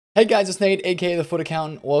Hey guys, it's Nate, aka the FUT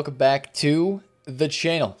Accountant. Welcome back to the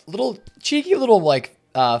channel. Little cheeky little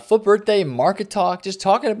FUT Birthday Market Talk. Just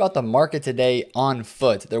talking about the market today on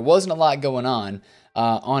FUT. There wasn't a lot going on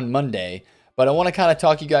Monday, but I want to kind of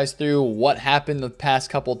talk you guys through what happened the past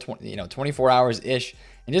couple 24 hours ish,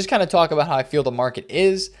 and just kind of talk about how I feel the market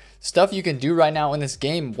is, stuff you can do right now in this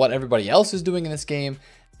game, what everybody else is doing in this game,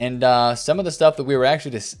 and some of the stuff that we were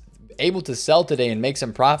actually able to sell today and make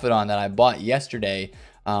some profit on that I bought yesterday.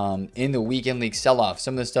 In the weekend league sell-off.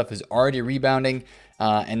 Some of this stuff is already rebounding,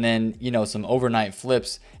 and then some overnight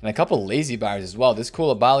flips and a couple of lazy buyers as well. This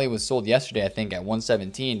Koulibaly was sold yesterday, I think, at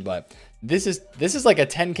 117, but this is like a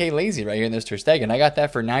 10k lazy right here in this Ter Stegen. I got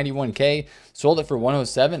that for 91k, sold it for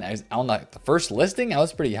 107 on the first listing. I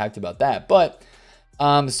was pretty hyped about that. But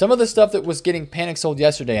some of the stuff that was getting panic sold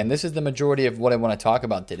yesterday, and this is the majority of what I want to talk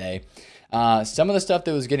about today, some of the stuff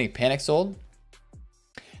that was getting panic sold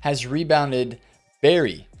has rebounded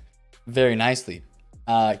very, very nicely.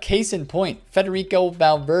 Case in point, Federico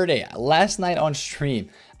Valverde. Last night on stream,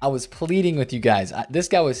 I was pleading with you guys. This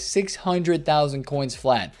guy was 600,000 coins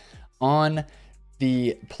flat on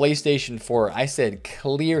the PlayStation 4. I said,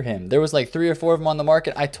 clear him. There was like 3 or 4 of them on the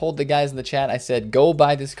market. I told the guys in the chat, I said, go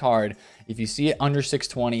buy this card. If you see it under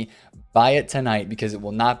 620, buy it tonight because it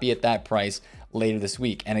will not be at that price later this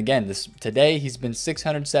week. And again, today he's been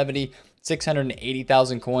 670,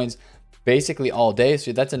 680,000 coins basically all day.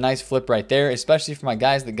 So that's a nice flip right there, especially for my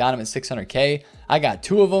guys that got him at 600k. I got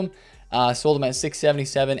 2 of them, sold them at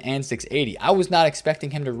 677 and 680. I was not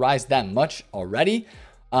expecting him to rise that much already,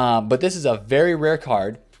 but this is a very rare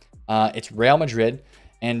card. It's Real Madrid,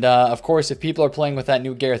 and of course, if people are playing with that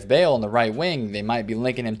new Gareth Bale on the right wing, they might be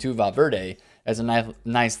linking him to Valverde as a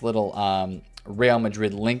nice little Real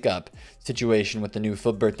Madrid link up situation with the new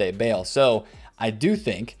FUT Birthday Bale. So I do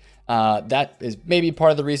think that is maybe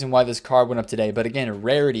part of the reason why this card went up today. But again,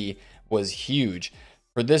 rarity was huge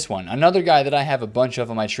for this one. Another guy that I have a bunch of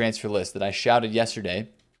on my transfer list that I shouted yesterday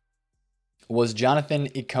was Jonathan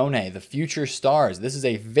Ikone, the Future Stars. This is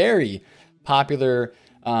a very popular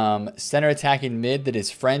center attacking mid that is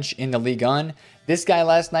French in the Ligue 1. This guy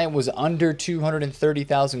last night was under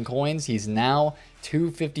 230,000 coins. He's now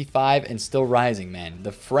 255 and still rising, man.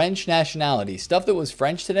 The French nationality, stuff that was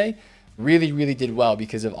French today, really did well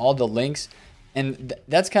because of all the links. And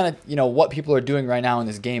that's kind of what people are doing right now in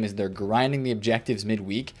this game is they're grinding the objectives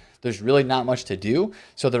midweek. There's really not much to do,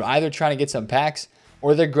 so they're either trying to get some packs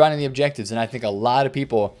or they're grinding the objectives. And I think a lot of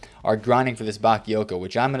people are grinding for this Bakayoko,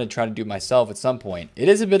 which I'm going to try to do myself at some point. It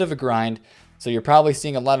is a bit of a grind, so you're probably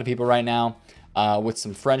seeing a lot of people right now with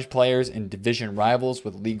some French players in division rivals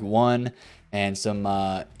with League 1 and some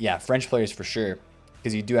French players for sure,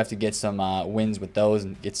 because you do have to get some wins with those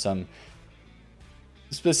and get some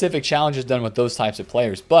specific challenges done with those types of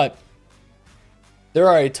players. But there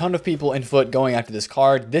are a ton of people in FUT going after this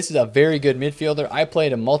card. This is a very good midfielder. I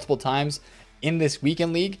played him multiple times in this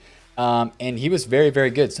weekend league, and he was very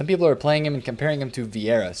good. Some people are playing him and comparing him to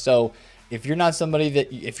Vieira. So if you're not somebody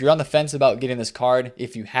if you're on the fence about getting this card,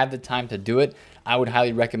 if you have the time to do it, I would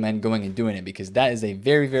highly recommend going and doing it, because that is a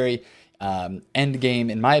very end game,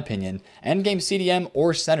 in my opinion, end game CDM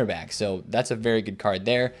or center back. So that's a very good card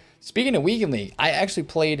there. Speaking of weekend league, I actually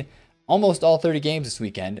played almost all 30 games this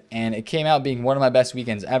weekend, and it came out being one of my best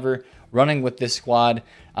weekends ever running with this squad.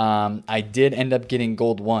 I did end up getting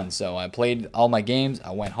gold 1, so I played all my games.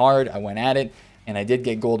 I went hard, I went at it, and I did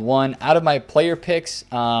get gold 1. Out of my player picks,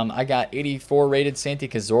 I got 84 rated Santi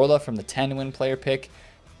Cazorla from the 10-win player pick,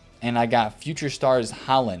 and I got Future Stars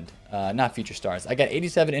Holland. Not Future Stars. I got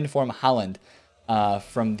 87 Inform Holland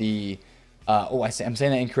from the... I'm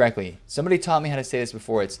saying that incorrectly. Somebody taught me how to say this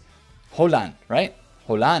before. It's Holland, right?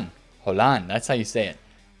 Holland. That's how you say it.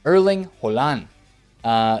 Erling Holland.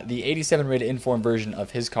 The 87 rated Inform version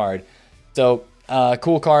of his card. So,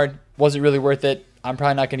 cool card. Wasn't really worth it. I'm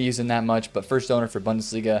probably not going to use him that much, but first owner for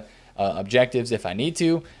Bundesliga objectives if I need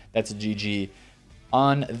to. That's a GG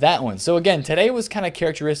on that one. So again, today was kind of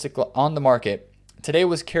characteristic on the market. Today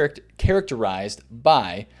was characterized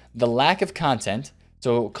by the lack of content.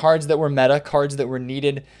 So cards that were meta, cards that were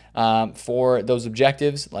needed for those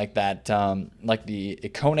objectives, like that, like the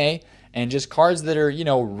Ikone, and just cards that are,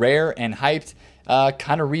 rare and hyped,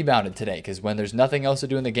 kind of rebounded today. Because when there's nothing else to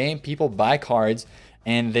do in the game, people buy cards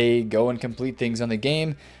and they go and complete things on the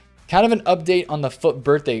game. Kind of an update on the FUT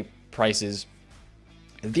Birthday prices.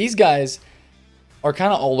 These guys are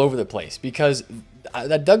kind of all over the place, because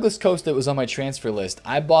that Douglas Coast that was on my transfer list,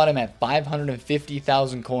 I bought him at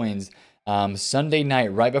 550,000 coins Sunday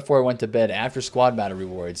night, right before I went to bed after squad battle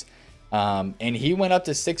rewards, and he went up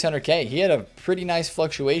to 600k. He had a pretty nice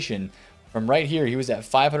fluctuation From right here, he was at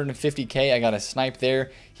 550K. I got a snipe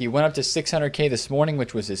there. He went up to 600K this morning,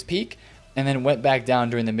 which was his peak, and then went back down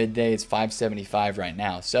during the midday. It's 575 right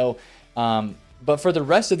now. So, but for the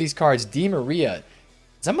rest of these cards, Di Maria,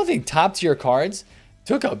 some of the top tier cards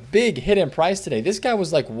took a big hit in price today. This guy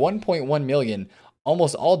was like 1.1 million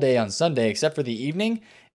almost all day on Sunday, except for the evening,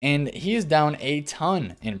 and he is down a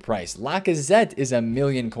ton in price. Lacazette is a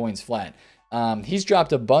million coins flat. He's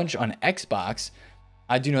dropped a bunch on Xbox.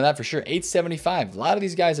 I do know that for sure. 875. A lot of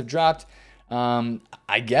these guys have dropped.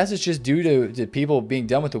 I guess it's just due to people being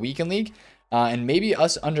done with the weekend league, and maybe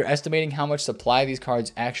us underestimating how much supply these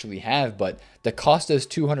cards actually have. But the Costa is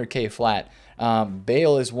 200K flat.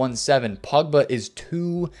 Bale is 1.7. Pogba is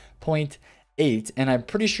 2.8. And I'm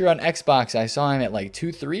pretty sure on Xbox I saw him at like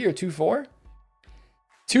 2.3 or 2.4.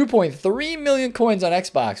 2.3 million coins on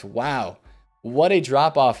Xbox. Wow. What a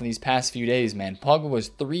drop off in these past few days, man. Pogba was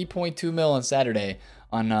 3.2 mil on Saturday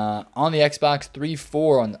on the Xbox,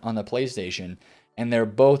 3.4 on the PlayStation, and they're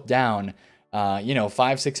both down,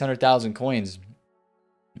 500,000-600,000 coins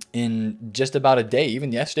in just about a day.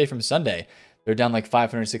 Even yesterday from Sunday, they're down like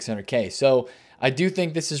 500-600K. So I do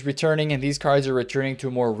think this is returning, and these cards are returning to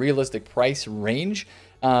a more realistic price range.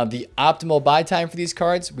 The optimal buy time for these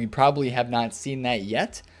cards, we probably have not seen that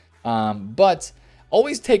yet, but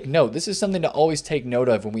always take note. This is something to always take note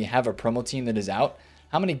of when we have a promo team that is out.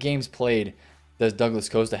 How many games played does Douglas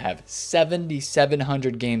Costa have?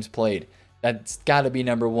 7,700 games played. That's got to be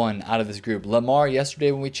number one out of this group. Lamar,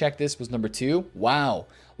 yesterday when we checked this, was number two. Wow.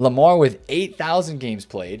 Lamar with 8,000 games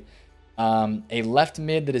played. A left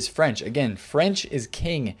mid that is French. Again, French is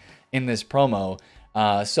king in this promo.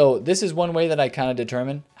 So this is one way that I kind of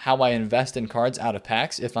determine how I invest in cards out of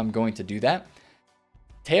packs if I'm going to do that.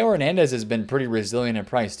 Teo Hernandez has been pretty resilient in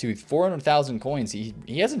price too. 400,000 coins. He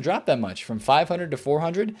hasn't dropped that much, from 500 to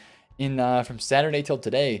 400 from Saturday till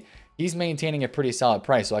today. He's maintaining a pretty solid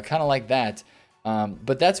price, so I kind of like that.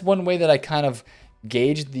 But that's one way that I kind of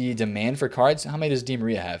gauge the demand for cards. How many does Di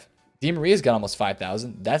Maria have? Di Maria's got almost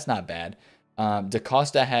 5,000. That's not bad. Da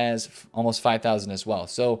Costa has almost 5,000 as well.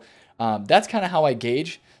 So that's kind of how I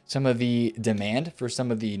gauge some of the demand for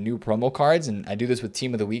some of the new promo cards, and I do this with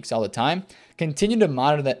Team of the Weeks all the time. Continue to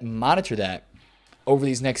monitor that over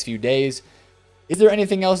these next few days. Is there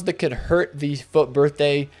anything else that could hurt the FUT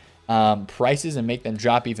Birthday prices and make them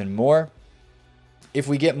drop even more? If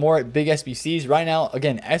we get more big SBCs, right now,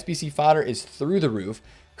 again, SBC fodder is through the roof,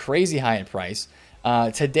 crazy high in price.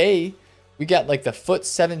 Today, we got like the FUT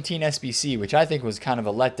 17 SBC, which I think was kind of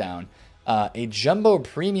a letdown. A Jumbo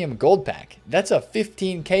Premium Gold Pack. That's a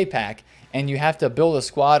 15K pack, and you have to build a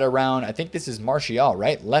squad around, I think this is Martial,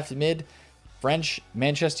 right? Left mid, French,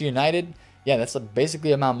 Manchester United. Yeah, that's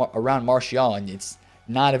basically around Martial, and it's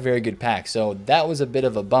not a very good pack. So that was a bit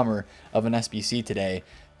of a bummer of an SBC today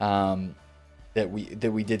that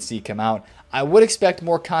we did see come out. I would expect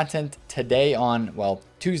more content today on, well,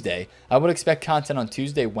 Tuesday. I would expect content on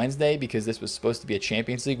Tuesday, Wednesday, because this was supposed to be a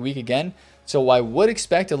Champions League week again. So I would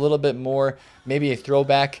expect a little bit more, maybe a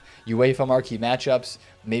throwback UEFA marquee matchups,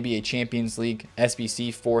 maybe a Champions League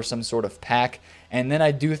SBC for some sort of pack. And then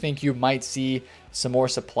I do think you might see some more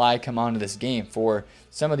supply come onto this game for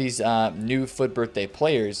some of these new FUT Birthday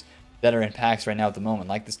players that are in packs right now at the moment,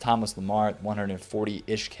 like this Thomas Lemar at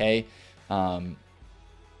 140-ish K. I'm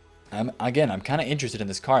kind of interested in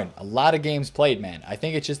this card. A lot of games played, man. I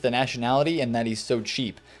think it's just the nationality and that he's so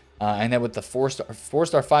cheap. And then with the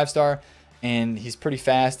 4-star, 5-star, and he's pretty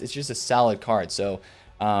fast. It's just a solid card. So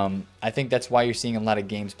I think that's why you're seeing a lot of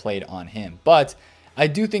games played on him. But I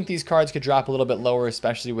do think these cards could drop a little bit lower,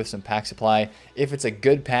 especially with some pack supply. If it's a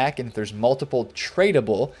good pack and if there's multiple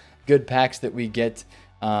tradable good packs that we get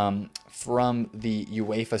from the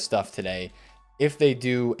UEFA stuff today, if they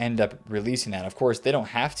do end up releasing that. Of course, they don't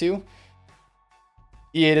have to.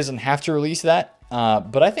 EA doesn't have to release that,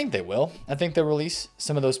 but I think they will. I think they'll release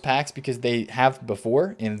some of those packs because they have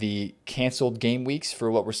before in the canceled game weeks for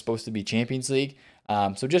what were supposed to be Champions League.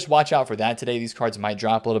 So just watch out for that today. These cards might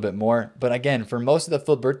drop a little bit more. But again, for most of the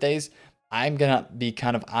FUT birthdays, I'm going to be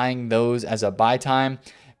kind of eyeing those as a buy time,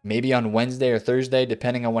 maybe on Wednesday or Thursday,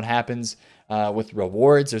 depending on what happens with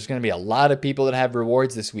rewards. There's going to be a lot of people that have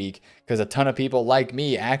rewards this week because a ton of people like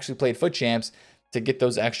me actually played FUT Champs to get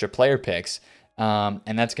those extra player picks.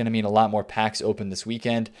 And that's going to mean a lot more packs open this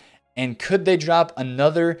weekend. And could they drop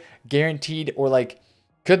another guaranteed, or like,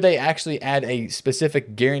 could they actually add a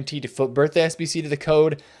specific guaranteed FUT Birthday SBC to the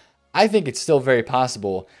code? I think it's still very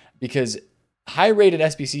possible because high-rated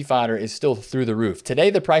SBC fodder is still through the roof. Today,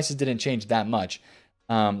 the prices didn't change that much.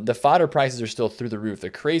 The fodder prices are still through the roof. They're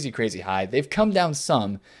crazy, crazy high. They've come down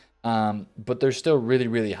some, but they're still really,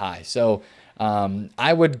 really high. So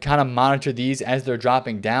I would kind of monitor these as they're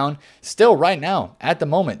dropping down. Still, right now, at the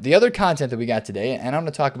moment, the other content that we got today, and I'm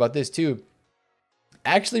going to talk about this too,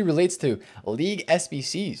 actually relates to League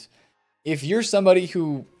SBCs. If you're somebody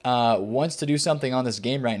who wants to do something on this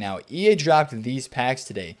game right now, EA dropped these packs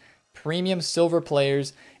today. Premium silver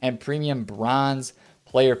players and premium bronze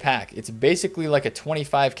player pack. It's basically like a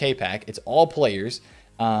 25K pack. It's all players,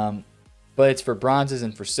 but it's for bronzes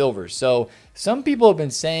and for silvers. So some people have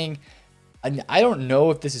been saying, and I don't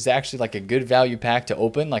know if this is actually like a good value pack to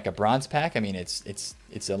open, like a bronze pack. I mean,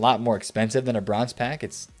 it's a lot more expensive than a bronze pack.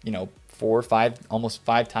 It's, you know, 4 or 5, almost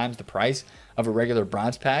 5 times the price of a regular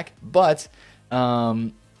bronze pack, but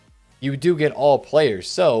you do get all players.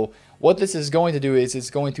 So what this is going to do is it's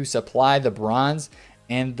going to supply the bronze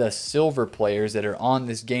and the silver players that are on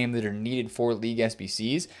this game that are needed for League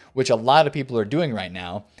SBCs, which a lot of people are doing right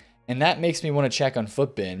now. And that makes me want to check on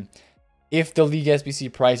FUTBin if the League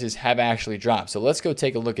SBC prices have actually dropped. So let's go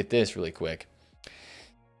take a look at this really quick.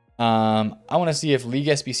 I want to see if League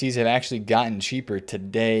SBCs have actually gotten cheaper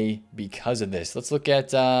today because of this. Let's look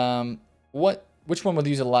at which one would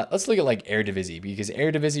use a lot. Let's look at like Eredivisie, because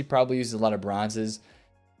Eredivisie probably uses a lot of bronzes.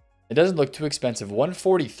 It doesn't look too expensive.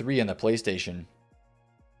 143 on the PlayStation.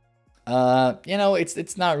 You know,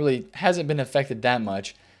 it's not really, hasn't been affected that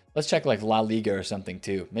much. Let's check like La Liga or something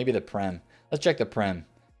too. Maybe the Prem. Let's check the Prem,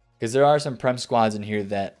 because there are some Prem squads in here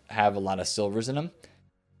that have a lot of silvers in them.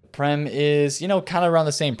 Prem is, you know, kind of around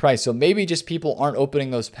the same price. So maybe just people aren't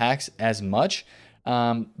opening those packs as much.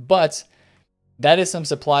 But that is some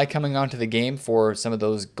supply coming onto the game for some of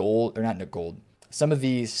those gold, or not gold, some of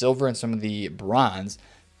the silver and some of the bronze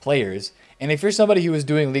players. And if you're somebody who is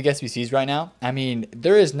doing League SBCs right now, I mean,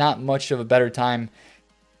 there is not much of a better time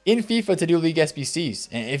in FIFA to do League SBCs.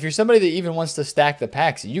 And if you're somebody that even wants to stack the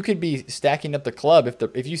packs, you could be stacking up the club.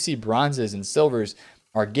 If you see bronzes and silvers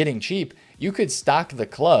are getting cheap, you could stock the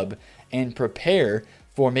club and prepare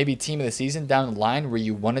for maybe team of the season down the line where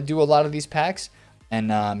you want to do a lot of these packs. And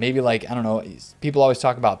maybe like, I don't know, people always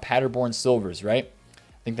talk about Paderborn silvers, right?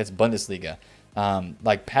 I think that's Bundesliga.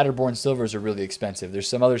 Like Paderborn silvers are really expensive. There's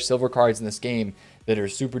some other silver cards in this game that are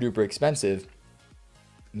super duper expensive.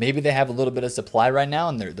 Maybe they have a little bit of supply right now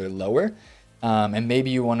and they're lower. And maybe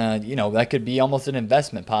you want to, you know, that could be almost an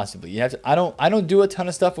investment possibly. You have to, I don't do a ton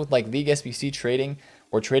of stuff with like League SBC trading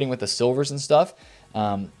or trading with the silvers and stuff.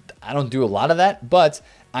 I don't do a lot of that, but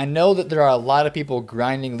I know that there are a lot of people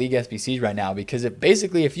grinding League SBCs right now, because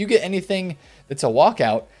if you get anything that's a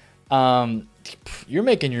walkout, you're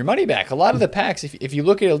making your money back. A lot of the packs, if you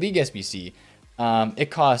look at a League SBC,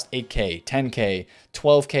 it costs 8K, 10K,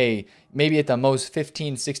 12K, maybe at the most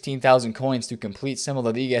 15, 16,000 coins to complete some of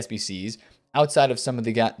the League SBCs outside of some of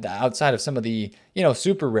the, you know,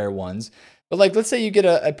 super rare ones. But like, let's say you get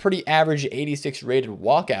a pretty average 86 rated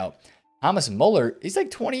walkout. Thomas Muller, he's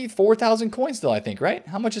like 24,000 coins still, I think, right?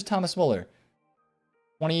 How much is Thomas Muller?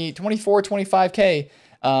 24, 25K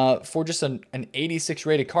for just an 86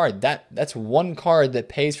 rated card. That's one card that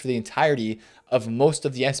pays for the entirety of most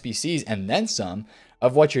of the SBCs and then some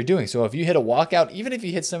of what you're doing. So if you hit a walkout, even if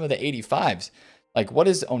you hit some of the 85s, like what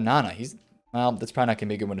is Onana? Well, that's probably not going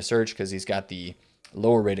to be a good one to search because he's got the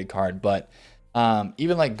lower rated card. But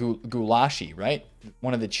even like Gulashi, right?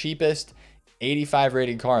 One of the cheapest 85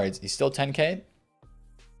 rated cards. He's still 10K.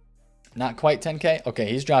 Not quite 10K.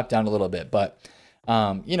 Okay, he's dropped down a little bit. But,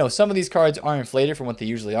 you know, some of these cards are inflated from what they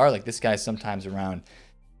usually are. Like this guy's sometimes around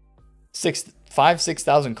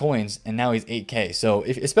 6,000 coins, and now he's 8K. So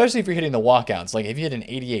especially if you're hitting the walkouts, like if you hit an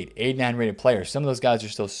 88, 89 rated player, some of those guys are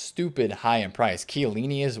still stupid high in price.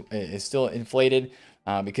 Chiellini is still inflated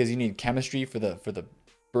because you need chemistry for the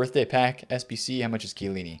birthday pack SBC. How much is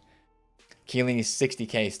Chiellini? Chiellini's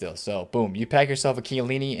 60K still. So boom, you pack yourself a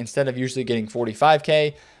Chiellini, instead of usually getting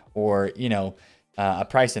 45K or, you know, a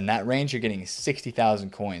price in that range, you're getting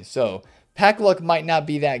 60,000 coins. So pack luck might not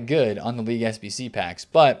be that good on the League SBC packs,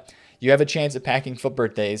 but you have a chance at packing FUT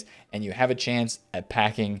birthdays, and you have a chance at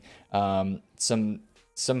packing some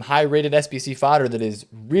high-rated SBC fodder that is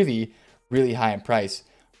really, really high in price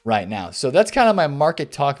right now. So that's kind of my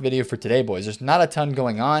market talk video for today, boys. There's not a ton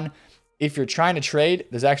going on. If you're trying to trade,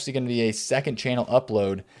 there's actually going to be a second channel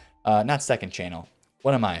upload. Not second channel.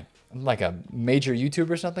 What am I? I'm like a major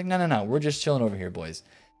YouTuber or something? No. We're just chilling over here, boys.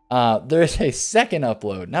 There's a second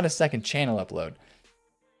upload, not a second channel upload.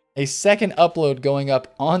 A second upload going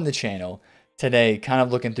up on the channel today, kind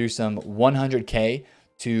of looking through some 100K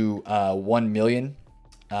to 1 million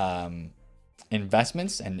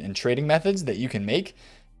investments and trading methods that you can make.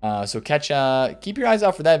 So keep your eyes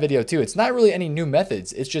out for that video too. It's not really any new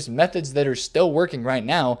methods. It's just methods that are still working right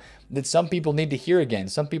now that some people need to hear again.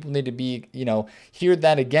 Some people need to be, hear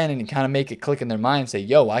that again and kind of make it click in their mind and say,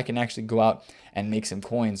 yo, I can actually go out and make some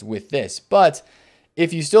coins with this. But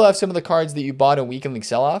if you still have some of the cards that you bought in weekend league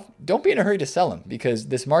sell-off, don't be in a hurry to sell them because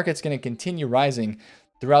this market's going to continue rising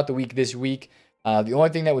throughout the week this week. The only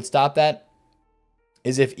thing that would stop that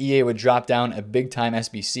is if EA would drop down a big-time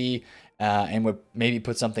SBC and would maybe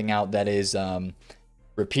put something out that is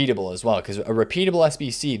repeatable as well. Because a repeatable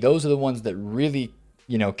SBC, those are the ones that really,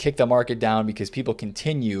 kick the market down because people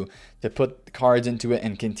continue to put cards into it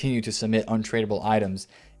and continue to submit untradeable items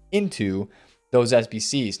into those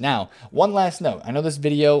SBCs. Now, one last note. I know this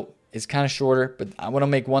video is kind of shorter, but I want to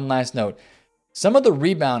make one last note. Some of the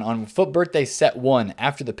rebound on FUT Birthday Set 1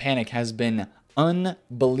 after the panic has been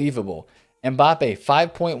unbelievable. Mbappe,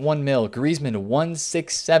 5.1 mil. Griezmann,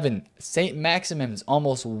 167. St. Maximum's,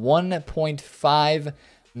 almost 1.5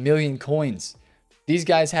 million coins. These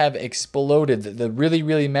guys have exploded. The really,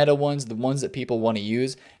 really meta ones, the ones that people want to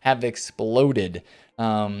use, have exploded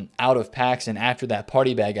out of packs and after that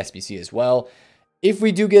party bag SBC as well. If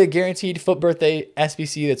we do get a guaranteed FUT Birthday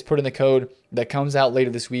SBC that's put in the code that comes out later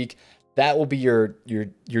this week, that will be your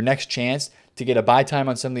next chance to get a buy time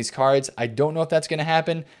on some of these cards. I don't know if that's going to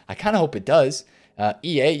happen. I kind of hope it does.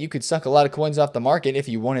 EA, you could suck a lot of coins off the market if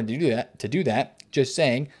you wanted to do that. Just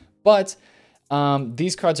saying. But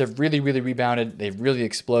these cards have really, really rebounded. They've really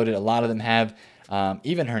exploded. A lot of them have.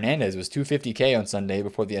 Even Hernandez was 250K on Sunday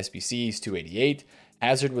before the SBCs, 288.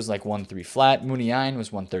 Hazard was like 1.3 flat. Muniain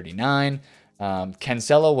was 139.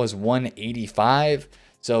 Cancelo was 185.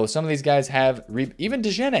 So some of these guys have, even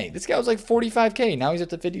DeGene, this guy was like 45K. Now he's up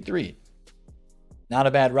to 53. Not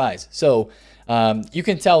a bad rise. So you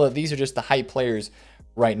can tell that these are just the hype players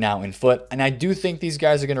right now in FUT. And I do think these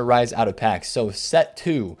guys are going to rise out of packs. So set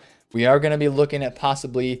 2, we are going to be looking at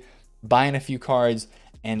possibly buying a few cards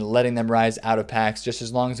and letting them rise out of packs just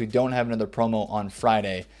as long as we don't have another promo on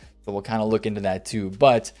Friday. So we'll kind of look into that too.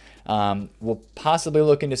 But we'll possibly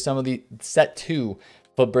look into some of the set 2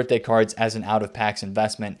 FUT Birthday cards as an out of packs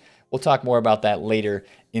investment. We'll talk more about that later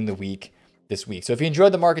in the week this week. So if you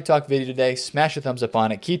enjoyed the Market Talk video today, smash a thumbs up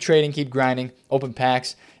on it. Keep trading, keep grinding, open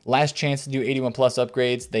packs. Last chance to do 81 plus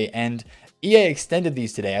upgrades. They end. EA extended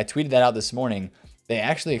these today. I tweeted that out this morning. They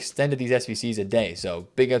actually extended these SBCs a day. So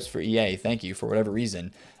big ups for EA. Thank you for whatever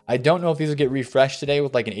reason. I don't know if these will get refreshed today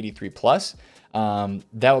with like an 83 plus.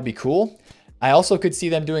 That would be cool. I also could see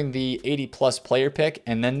them doing the 80 plus player pick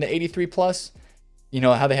and then the 83 plus. You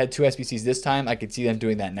know how they had 2 SBCs this time? I could see them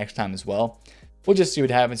doing that next time as well. We'll just see what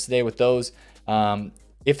happens today with those.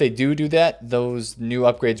 If they do that, those new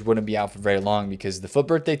upgrades wouldn't be out for very long because the FUT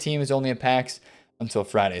Birthday team is only in packs until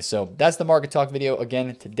Friday. So that's the Market Talk video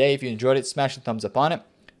again today. If you enjoyed it, smash the thumbs up on it.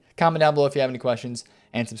 Comment down below if you have any questions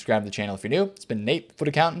and subscribe to the channel if you're new. It's been Nate, FUT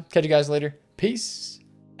Accountant. Catch you guys later. Peace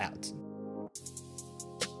out.